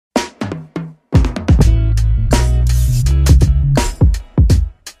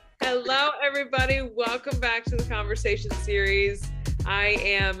everybody. Welcome back to the conversation series. I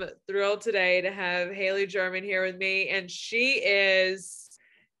am thrilled today to have Hailey Germann here with me, and she is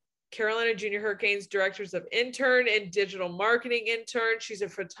Carolina Junior Hurricanes Directors of Intern and Digital Marketing Intern. She's a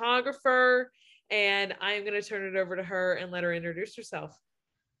photographer, and I'm going to turn it over to her and let her introduce herself.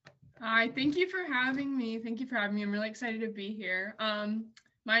 Hi, thank you for having me. I'm really excited to be here.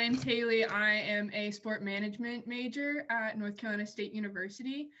 My name's Hailey. I am a sport management major at North Carolina State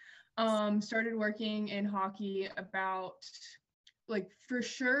University. Started working in hockey about,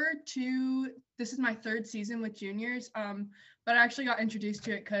 this is my third season with juniors. But I actually got introduced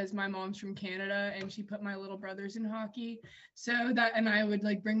to it because my mom's from Canada and she put my little brothers in hockey. And I would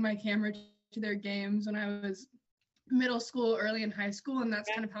bring my camera to their games when I was middle school, early in high school, and that's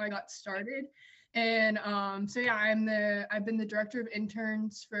kind of how I got started. And I've been the director of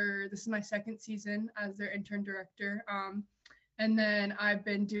interns this is my second season as their intern director. And then I've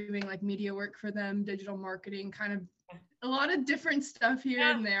been doing media work for them, digital marketing, kind of a lot of different stuff here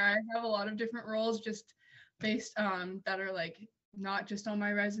and there. I have a lot of different roles just based that are not just on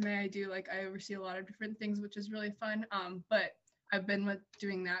my resume. I oversee a lot of different things, which is really fun. But I've been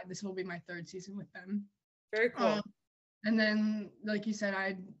doing that. This will be my third season with them. Very cool. And then, like you said,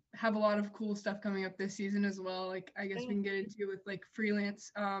 I have a lot of cool stuff coming up this season as well. I guess we can get into with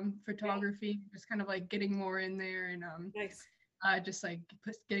freelance photography, just kind of getting more in there and nice.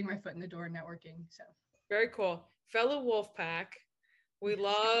 Getting my foot in the door and networking. So very cool. Fellow Wolfpack. We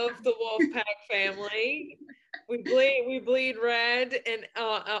love the Wolfpack family. We bleed red and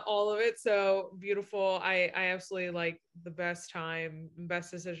all of it. So beautiful. I absolutely the best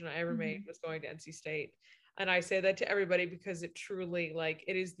decision I ever made was going to NC State. And I say that to everybody because it truly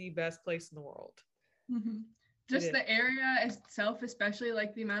it is the best place in the world. Mm-hmm. Just the area itself, especially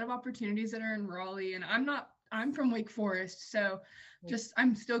the amount of opportunities that are in Raleigh. And I'm from Wake Forest. So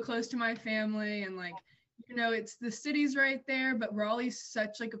I'm still close to my family and it's the city's right there, but Raleigh's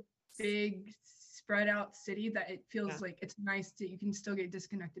such a big spread out city that it feels it's nice that you can still get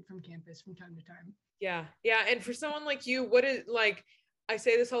disconnected from campus from time to time. Yeah. And for someone like you, what is I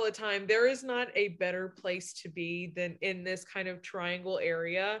say this all the time, there is not a better place to be than in this kind of triangle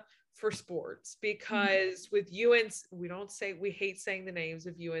area for sports, because with UNC, we hate saying the names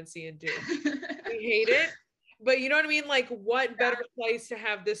of UNC and Duke. We hate it. But you know what I mean? What better place to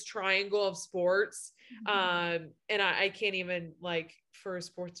have this triangle of sports? And I can't even, for a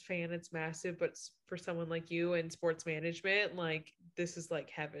sports fan, it's massive, but for someone like you in sports management, this is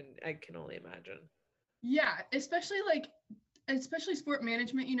heaven. I can only imagine. Yeah, especially sport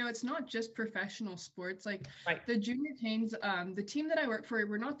management, it's not just professional sports. The Junior Canes, the team that I work for,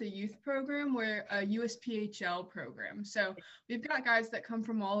 we're not the youth program, we're a USPHL program. So we've got guys that come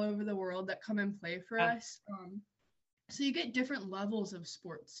from all over the world that come and play for us. So you get different levels of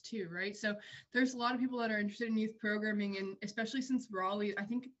sports too, right? So there's a lot of people that are interested in youth programming, and especially since Raleigh, I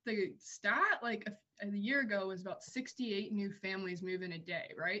think the stat a year ago was about 68 new families move in a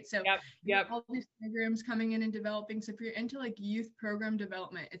day, right? So all these programs coming in and developing. So if you're into youth program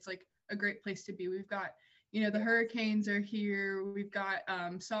development, it's a great place to be. We've got, the Hurricanes are here. We've got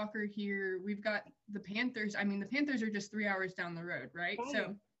soccer here. We've got the Panthers. I mean, the Panthers are just 3 hours down the road, right?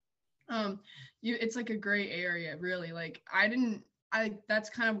 So it's a great area, really. That's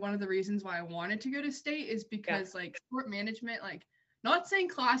kind of one of the reasons why I wanted to go to state, is because sport management, not saying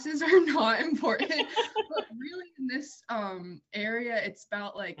classes are not important, but really in this area, it's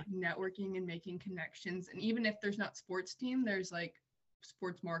about networking and making connections. And even if there's not sports team, there's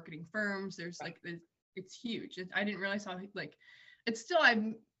sports marketing firms. There's it's huge. I didn't realize how it's still,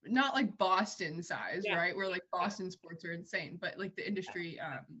 I'm not Boston size, right? Where Boston sports are insane, but the industry,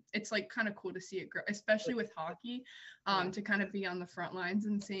 it's kind of cool to see it grow, especially with hockey, to kind of be on the front lines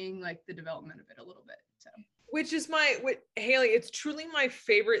and seeing the development of it a little bit. So. Which is Hailey, it's truly my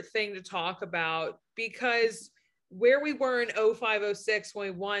favorite thing to talk about, because where we were in 05-06 when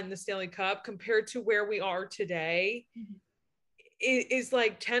we won the Stanley Cup compared to where we are today is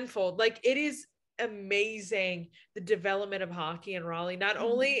tenfold. It is amazing, the development of hockey in Raleigh. Not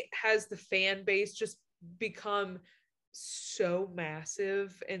only has the fan base just become so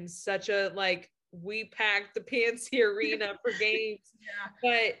massive and such a we packed the PNC Arena for games,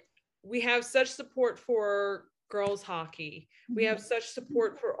 but we have such support for girls hockey. We have such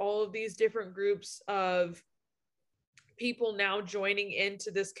support for all of these different groups of people now joining into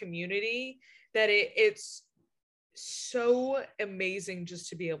this community that it's so amazing just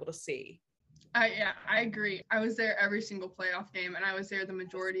to be able to see. I agree. I was there every single playoff game, and I was there the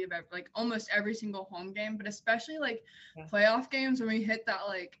majority of like almost every single home game, but especially like playoff games when we hit that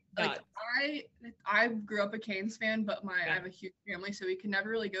I grew up a Canes fan, but I have a huge family, so we could never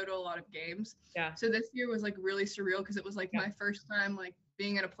really go to a lot of games. Yeah. So this year was like really surreal because it was like my first time like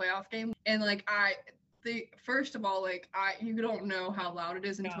being at a playoff game, and like first of all, like you don't know how loud it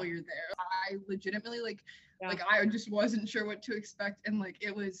is until you're there. I legitimately like I just wasn't sure what to expect, and like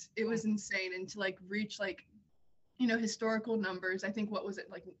it was insane, and to like reach like historical numbers. I think what was it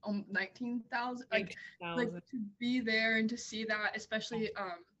like 19,000 like to be there and to see that, especially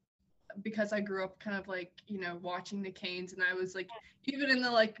because I grew up kind of like watching the Canes, and I was like even in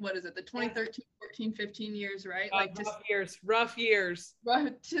the like what is it the 2013 14 15 years, right? Like rough years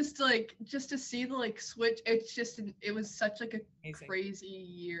but just to see the like switch, it was such like a amazing, crazy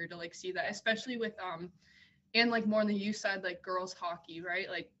year to like see that, especially with and like more on the youth side, like girls hockey, right?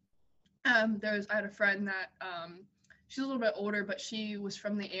 Like I had a friend that she's a little bit older, but she was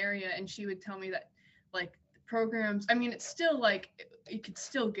from the area, and she would tell me that like programs, I mean, it's still like you could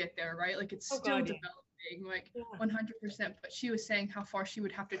still get there, right? Like it's still developing, like 100%, but she was saying how far she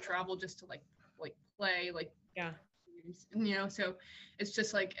would have to travel just to like play like so it's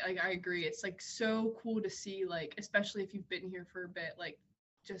just like I agree, it's like so cool to see, like especially if you've been here for a bit, like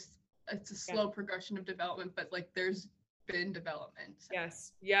just it's a slow progression of development, but like there's been development. So.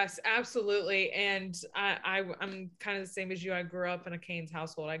 Yes, absolutely. And I'm kind of the same as you. I grew up in a Canes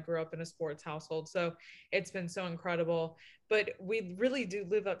household. I grew up in a sports household. So it's been so incredible. But we really do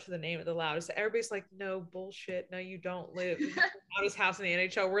live up to the name of the loudest. Everybody's like, no bullshit. No, you don't live in the loudest house in the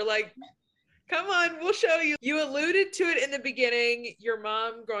NHL. We're like, come on, we'll show you. You alluded to it in the beginning, your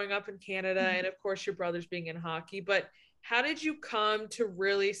mom growing up in Canada, and of course your brothers being in hockey. But how did you come to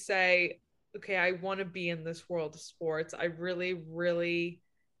really say, okay, I want to be in this world of sports. I really, really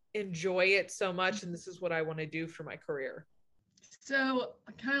enjoy it so much, and this is what I want to do for my career? So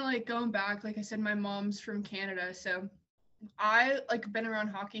kind of like going back, like I said, my mom's from Canada, so I like been around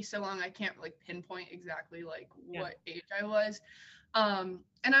hockey so long I can't like pinpoint exactly like what age I was.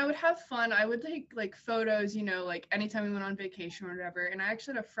 And I would have fun. I would take like photos, like anytime we went on vacation or whatever. And I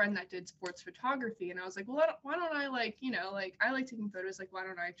actually had a friend that did sports photography, and I was like, well, why don't I like, like I like taking photos. Like, why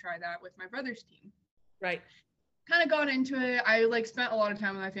don't I try that with my brother's team? Right. Kind of got into it. I like spent a lot of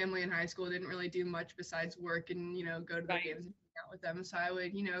time with my family in high school. Didn't really do much besides work and, go to the games and hang out with them. So I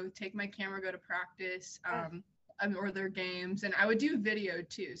would, take my camera, go to practice, or their games. And I would do video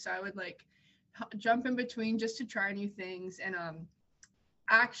too. So I would like jump in between just to try new things. And,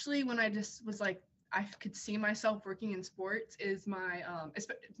 actually, when I just was like, I could see myself working in sports, is my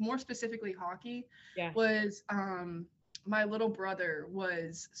more specifically hockey, was my little brother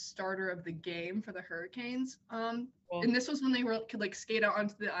was starter of the game for the Hurricanes. Cool. And this was when they could like skate out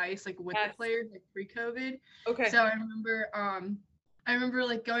onto the ice like with the players, like pre-COVID. Okay. So I remember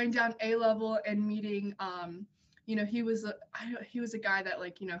like going down A level and meeting he was a guy that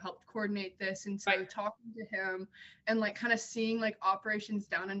like helped coordinate this, and so talking to him and like kind of seeing like operations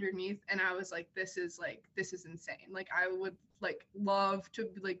down underneath, and I was like, this is insane. Like I would like love to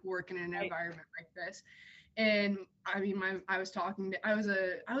like work in an environment like this. And I mean, I was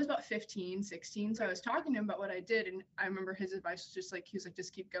about 15, 16, so I was talking to him about what I did, and I remember his advice was just like, he was like,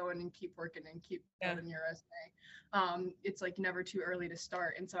 just keep going and keep working and keep building your resume. It's like never too early to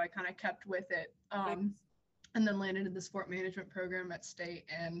start, and so I kind of kept with it. And then landed in the sport management program at State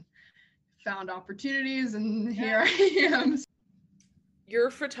and found opportunities, and here I am. Your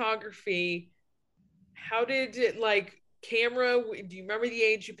photography, how did it like camera? Do you remember the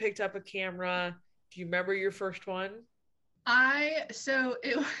age you picked up a camera? Do you remember your first one? I still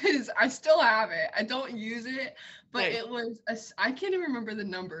have it. I don't use it, but it was I can't even remember the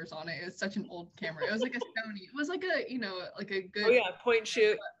numbers on it. It was such an old camera. It was like a Sony. It was like a, like a good. Oh yeah, point and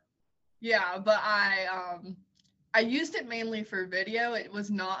shoot. Yeah, but I used it mainly for video. It was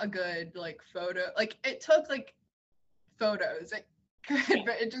not a good like photo. Like it took like photos. It could,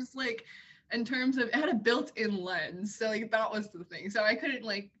 but it just like in terms of, it had a built-in lens. So like that was the thing. So I couldn't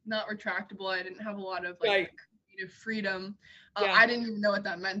like, not retractable. I didn't have a lot of like creative freedom. I didn't even know what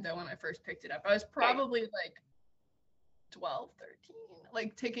that meant though when I first picked it up. I was probably like 12, 13,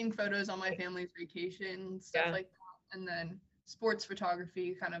 like taking photos on my family's vacation, stuff like that. And then sports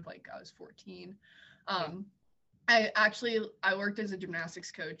photography kind of like I was 14. I worked as a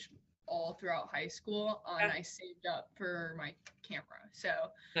gymnastics coach all throughout high school, and I saved up for my camera. So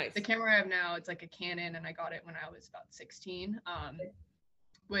the camera I have now, it's like a Canon, and I got it when I was about 16.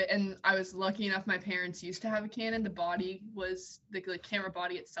 and I was lucky enough, my parents used to have a Canon. The body was, the camera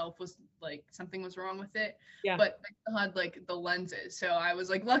body itself was like, something was wrong with it. Yeah. But I still had like the lenses. So I was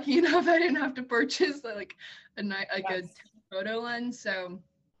like lucky enough I didn't have to purchase like a photo lens. So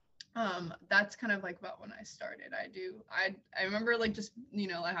that's kind of like about when I started. I remember like just, you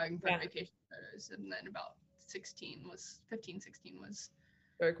know, like having fun vacation photos, and then about 15, 16 was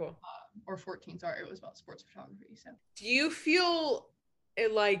very cool. Or 14, sorry, it was about sports photography. So do you feel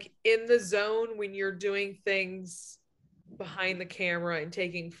like in the zone when you're doing things behind the camera and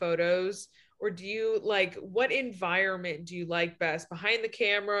taking photos, or do you like, what environment do you like best, behind the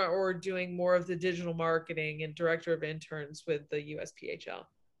camera or doing more of the digital marketing and director of interns with the USPHL?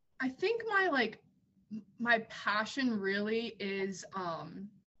 I think my passion really is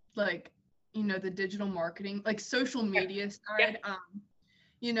like, you know, the digital marketing, like social media side.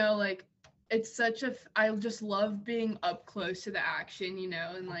 You know, like it's I just love being up close to the action, you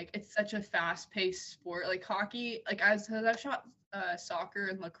know, and like it's such a fast-paced sport. Like hockey, like I've shot soccer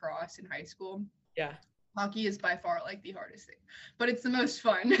and lacrosse in high school. Yeah. Hockey is by far like the hardest thing, but it's the most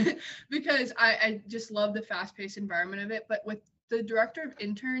fun because I just love the fast-paced environment of it. But with the director of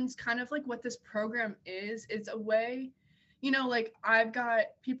interns, kind of like what this program is a way, you know, like I've got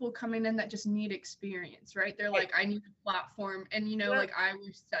people coming in that just need experience, right? They're like, I need a platform. And, you know, like I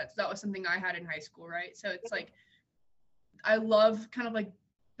wish that was something I had in high school, right? So it's like, I love kind of like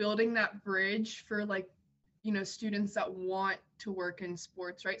building that bridge for like, you know, students that want to work in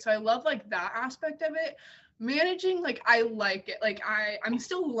sports, right? So I love like that aspect of it. Managing, like I like it. Like I'm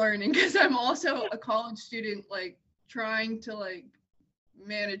still learning because I'm also a college student, like trying to like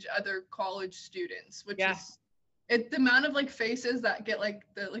manage other college students, which is the amount of like faces that get like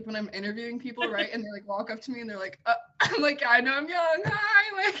when I'm interviewing people, right? And they like walk up to me and they're like, I'm like, I know I'm young,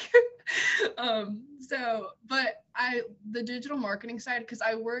 hi, like so, but the digital marketing side, because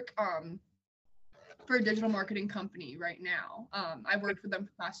I work for a digital marketing company right now. I've worked with them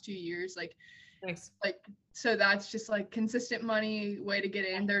for the past 2 years. Like, nice. Like, so that's just like consistent money, way to get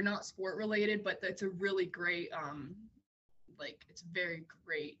in. They're not sport related, but it's a really great, like it's very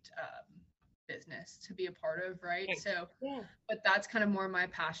great business to be a part of, right? Nice. So but that's kind of more my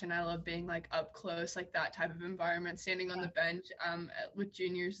passion. I love being like up close, like that type of environment, standing on the bench with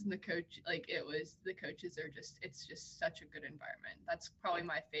juniors, and the coaches are just, it's just such a good environment. That's probably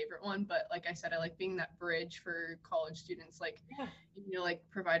my favorite one. But like I said, I like being that bridge for college students, like you know, like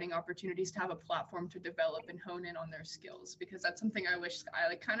providing opportunities to have a platform to develop and hone in on their skills, because that's something I wish I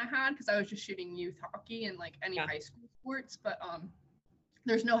like kind of had, because I was just shooting youth hockey and like any high school sports, but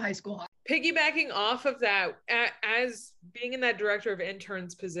there's no high school hockey. Piggybacking off of that, as being in that director of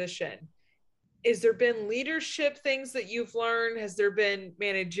interns position, is there been leadership things that you've learned? Has there been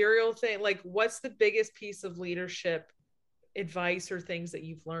managerial thing? Like, what's the biggest piece of leadership advice or things that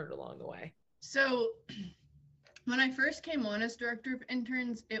you've learned along the way? So when I first came on as director of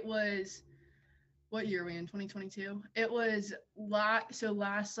interns, it was, what year are we in, 2022? It was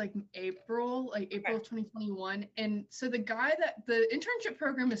last like April of 2021. And so the internship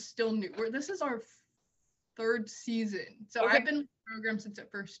program is still new. This is our third season. So I've been with the program since it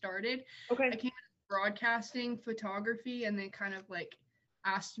first started. I came in broadcasting photography, and they kind of like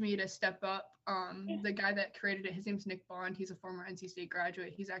asked me to step up. The guy that created it, his name's Nick Bond. He's a former NC State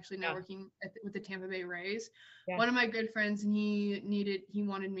graduate. He's actually now working with the Tampa Bay Rays. One of my good friends, and he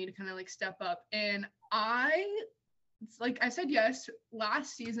wanted me to kind of like step up. And I said yes.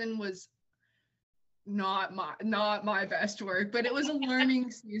 Last season was not my best work, but it was a learning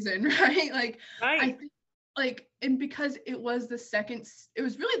season, right? Like I think like, and because it was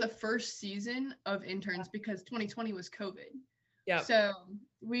really the first season of interns, because 2020 was COVID. So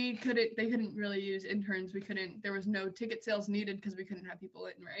they couldn't really use interns. There was no ticket sales needed because we couldn't have people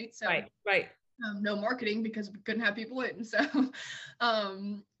in, right? So no marketing because we couldn't have people in. So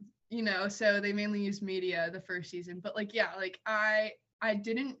you know, so they mainly used media the first season. But like I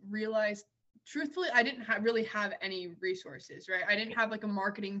didn't realize, truthfully, I didn't really have any resources, right? I didn't have like a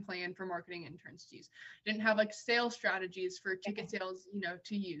marketing plan for marketing interns to use. I didn't have like sales strategies for ticket sales, you know,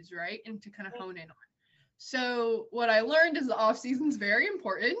 to use, right? And to kind of hone in on. So what I learned is the off season is very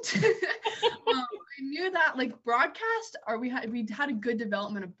important. I knew that like broadcast, we had a good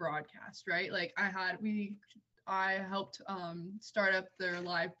development of broadcast, right? Like I helped start up their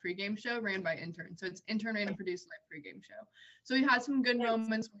live pregame show ran by Intern. So it's Intern ran and produced live pregame show. So we had some good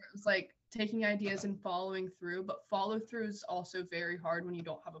moments where it was like taking ideas and following through, but follow through is also very hard when you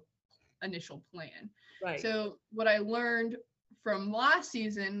don't have a initial plan. So what I learned from last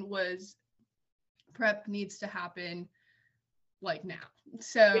season was prep needs to happen like now.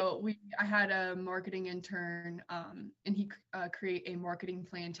 So I had a marketing intern, and he create a marketing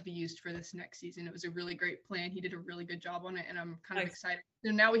plan to be used for this next season. It was a really great plan. He did a really good job on it, and I'm kind of excited.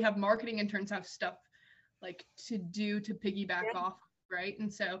 So now we have marketing interns have stuff like to do to piggyback off, right?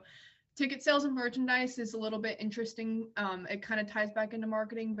 And so ticket sales and merchandise is a little bit interesting. It kind of ties back into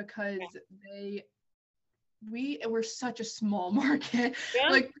marketing because we're such a small market.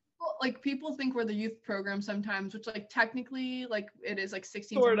 Like people think we're the youth program sometimes, which like technically like it is like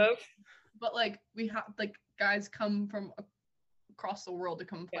 16 sort of, but like we have like guys come from across the world to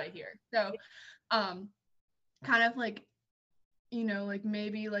come play here. So kind of like, you know, like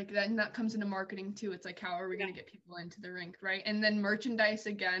maybe like that, and that comes into marketing too. It's like, how are we going to get people into the rink, right? And then merchandise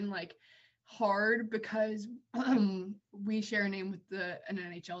again, like hard because we share a name with an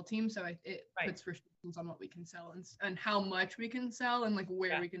NHL team, so it puts restrictions on what we can sell and how much we can sell and like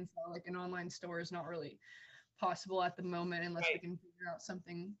where we can sell. Like an online store is not really possible at the moment unless we can figure out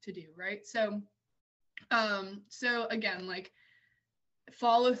something to do, right? So so again, like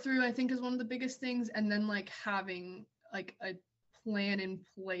follow through I think is one of the biggest things, and then like having like a plan in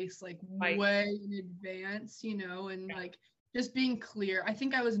place like way in advance, you know, and like just being clear. I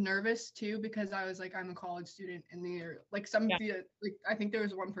think I was nervous too because I was like, I'm a college student, and like like I think there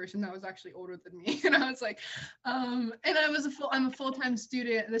was one person that was actually older than me, and I was like, and I'm a full-time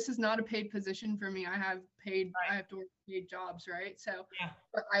student. This is not a paid position for me. I have to work paid jobs, right? So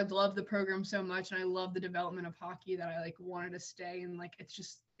but I love the program so much, and I love the development of hockey that I like wanted to stay, and like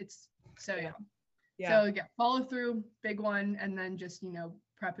it's so So follow through, big one, and then just, you know,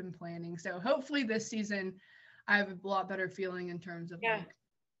 prep and planning. So hopefully this season I have a lot better feeling in terms of like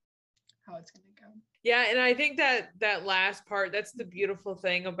how it's going to go. Yeah. And I think that last part, that's the beautiful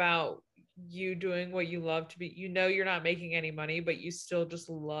thing about you doing what you love to be. You know, you're not making any money, but you still just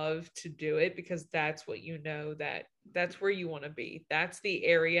love to do it because that's what you know, that's where you want to be. That's the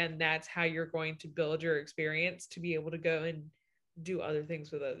area, and that's how you're going to build your experience to be able to go and do other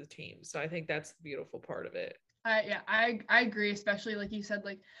things with other teams. So I think that's the beautiful part of it. I agree, especially like you said,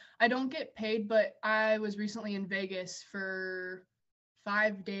 like I don't get paid, but I was recently in Vegas for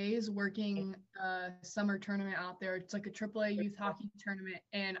 5 days working a summer tournament out there. It's like a AAA youth hockey tournament,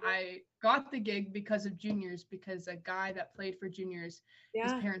 and I got the gig because of juniors, because a guy that played for juniors,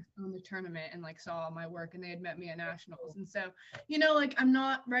 his parents owned the tournament and like saw my work, and they had met me at nationals. And so, you know, like I'm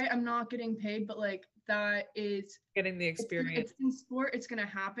not getting paid, but like that is getting the experience. It's in sport, it's gonna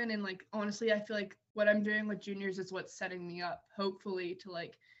happen. And like honestly, I feel like what I'm doing with juniors is what's setting me up, hopefully, to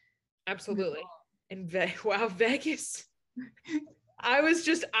like absolutely. And wow, Vegas. I was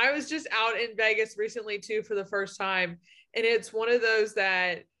just out in Vegas recently too for the first time, and it's one of those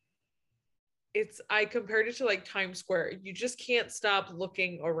that I compared it to like Times Square. You just can't stop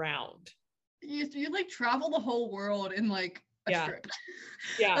looking around. You like travel the whole world in like a strip.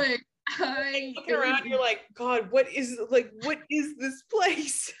 Like looking around, you're like, God, what is this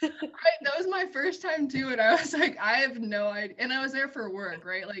place? That was my first time too, and I was like, I have no idea. And I was there for work,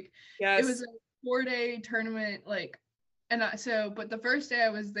 right? Like it was a 4-day tournament, like. And but the first day I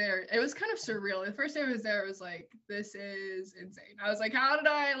was there, it was kind of surreal. The first day I was there, it was like, this is insane. I was like, how did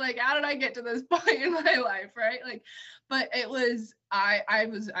I get to this point in my life, right? Like, but it was, I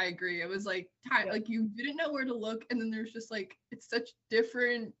agree. It was like time, like you didn't know where to look, and then there's just like, it's such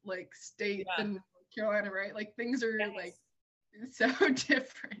different like state than North Carolina, right? Like things are like so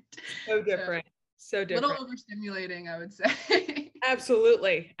different. So different. So different. A little overstimulating, I would say.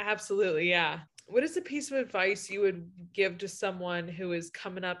 Absolutely, yeah. What is a piece of advice you would give to someone who is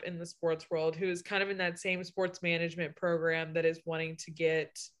coming up in the sports world, who is kind of in that same sports management program that is wanting to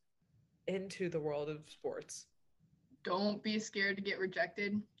get into the world of sports? Don't be scared to get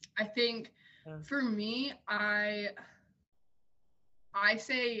rejected. I think for me, I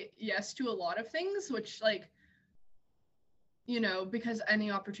say yes to a lot of things, which like, you know, because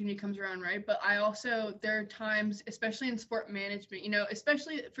any opportunity comes around, right? But I also, there are times, especially in sport management, you know,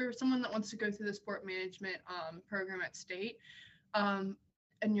 especially for someone that wants to go through the sport management program at state,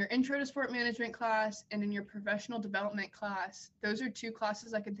 in your intro to sport management class and in your professional development class, those are 2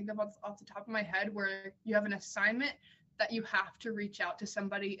 classes I can think of off the top of my head where you have an assignment that you have to reach out to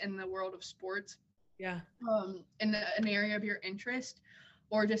somebody in the world of sports. In an area of your interest,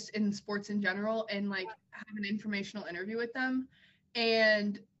 or just in sports in general, and like have an informational interview with them.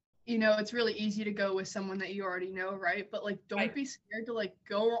 And, you know, it's really easy to go with someone that you already know, right? But like, don't be scared to like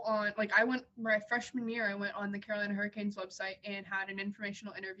go on, like I went my freshman year, I went on the Carolina Hurricanes website and had an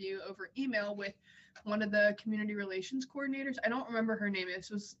informational interview over email with one of the community relations coordinators. I don't remember her name. This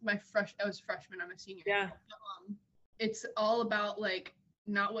was I was freshman, I'm a senior. It's all about like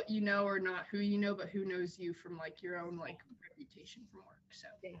not what you know or not who you know, but who knows you from like your own like reputation from work. So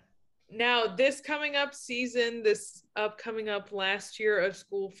yeah. Now this coming up season, this upcoming up last year of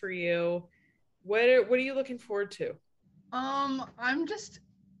school for you, what are you looking forward to? I'm just,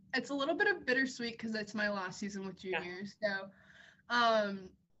 it's a little bit of bittersweet because it's my last season with juniors. Yeah. So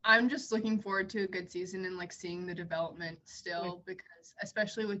I'm just looking forward to a good season and like seeing the development still, because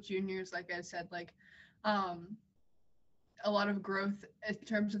especially with juniors, like I said, like a lot of growth in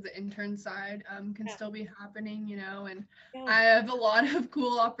terms of the intern side can still be happening, you know, and I have a lot of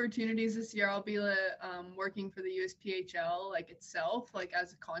cool opportunities this year. I'll be working for the USPHL like itself, like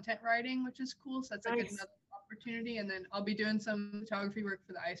as a content writing, which is cool. So that's like another opportunity. And then I'll be doing some photography work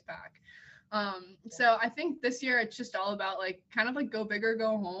for the ice pack. So I think this year it's just all about like kind of like go big or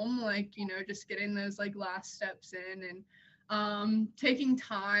go home, like, you know, just getting those like last steps in and taking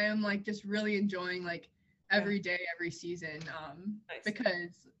time, like just really enjoying like every day, every season,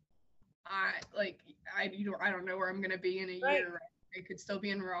 because I don't know where I'm gonna be in a year. Right? I could still be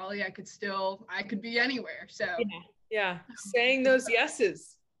in Raleigh. I could be anywhere. So yeah. Saying those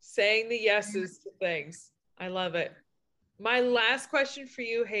yeses, saying the yeses to things. I love it. My last question for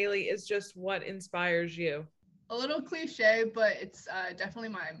you, Hailey, is just what inspires you? A little cliche, but it's definitely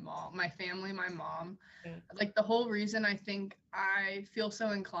my mom, my family, my mom. Yeah. Like the whole reason I think I feel so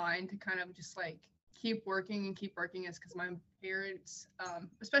inclined to kind of just like keep working is because my parents,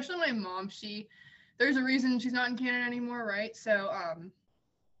 especially my mom, there's a reason she's not in Canada anymore, right? So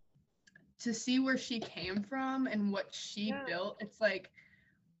to see where she came from and what she built, it's like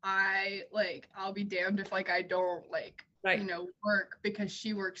I'll be damned if like I don't like you know work, because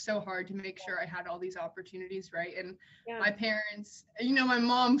she worked so hard to make sure I had all these opportunities, right? And my parents, you know, my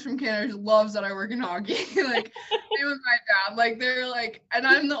mom from Canada loves that I work in hockey. Like same with my dad, like they're like, and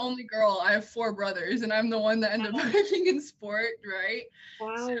I'm the only girl, I have 4 brothers and I'm the one that ended up working in sport, right?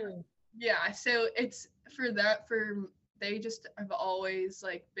 So, so it's they just have always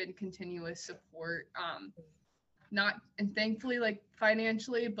like been continuous support, not, and thankfully like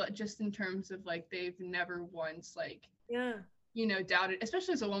financially, but just in terms of like they've never once like you know doubted,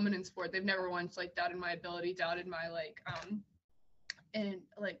 especially as a woman in sport, they've never once like doubted my ability, doubted my like and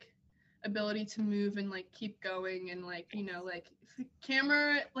like ability to move and like keep going, and like, you know, like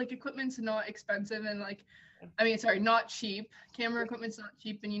camera like equipment's not expensive, and like not cheap. Camera equipment's not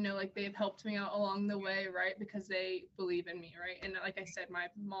cheap, and you know, like they've helped me out along the way, right? Because they believe in me, right? And like I said, my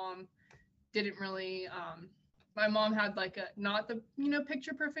mom didn't really my mom had like a not the, you know,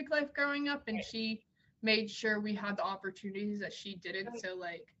 picture perfect life growing up, and she made sure we had the opportunities that she didn't. So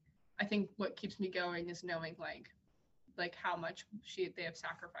like I think what keeps me going is knowing like how much they have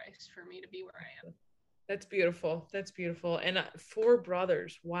sacrificed for me to be where I am. That's beautiful. That's beautiful. And 4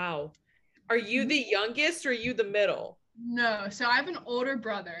 brothers. Wow. Are you the youngest or are you the middle? No, so I have an older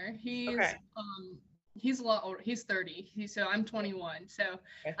brother. He's a lot older. He's 30. So I'm 21. So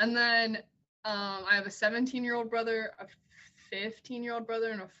and then I have a 17-year-old brother, a 15-year-old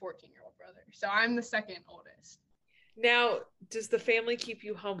brother, and a 14-year-old brother. So I'm the second oldest. Now, does the family keep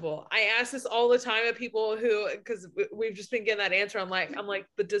you humble? I ask this all the time of people who, because we've just been getting that answer. I'm like,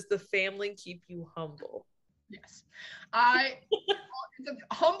 but does the family keep you humble? Yes. It's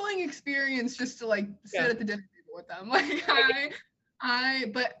a humbling experience just to like sit at the dinner table with them. Like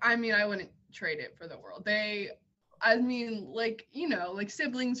but I mean, I wouldn't trade it for the world. Like, you know, like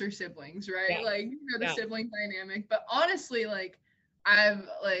siblings are siblings, right? Like, you know, the sibling dynamic. But honestly, like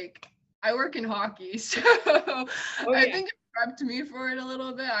I work in hockey, so I think it prepped me for it a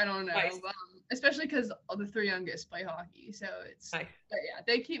little bit. I don't know, especially because the 3 youngest play hockey, so it's. But yeah,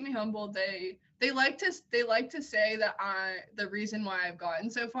 they keep me humble. They like to say that the reason why I've gotten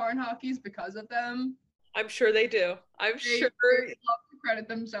so far in hockey is because of them. I'm sure they do. They love to credit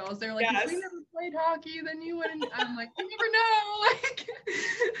themselves. They're like, if we never played hockey, then you wouldn't. I'm like, you never know. Like.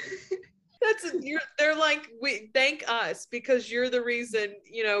 They're like, we thank us because you're the reason,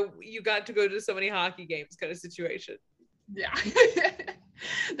 you know, you got to go to so many hockey games kind of situation. Yeah.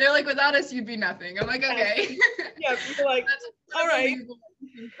 They're like, without us, you'd be nothing. I'm like, okay. Yeah, you're like, all right.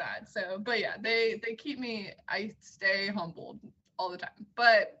 That. So, but yeah, they keep me, I stay humbled all the time,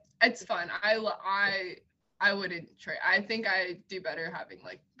 but it's fun. I wouldn't trade. I think I do better having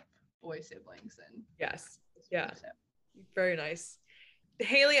like boy siblings than. Yes. Yeah. So. Very nice.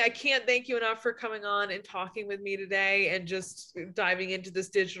 Hailey, I can't thank you enough for coming on and talking with me today and just diving into this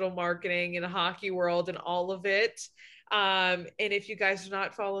digital marketing and hockey world and all of it. And if you guys do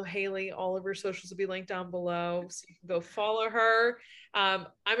not follow Hailey, all of her socials will be linked down below, so you can go follow her. I'm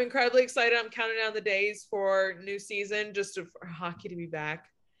incredibly excited. I'm counting down the days for new season, just for hockey to be back.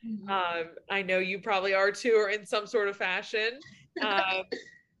 I know you probably are too, or in some sort of fashion.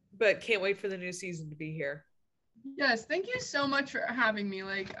 But can't wait for the new season to be here. Yes, thank you so much for having me.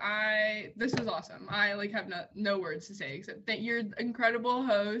 This was awesome. I have no words to say except that you're an incredible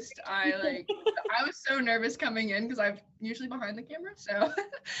host. I was so nervous coming in because I'm usually behind the camera.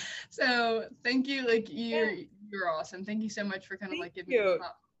 So thank you. You're awesome. Thank you so much for kind of giving me a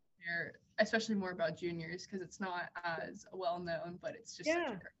platform here, especially more about juniors because it's not as well known, but it's just such a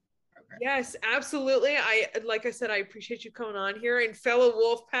great program. Yes, absolutely. Like I said, I appreciate you coming on here, and fellow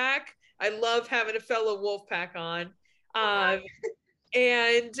Wolfpack. I love having a fellow Wolfpack on.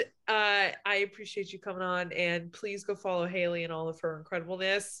 And I appreciate you coming on, and please go follow Hailey and all of her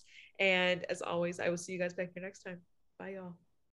incredibleness. And as always, I will see you guys back here next time. Bye, y'all.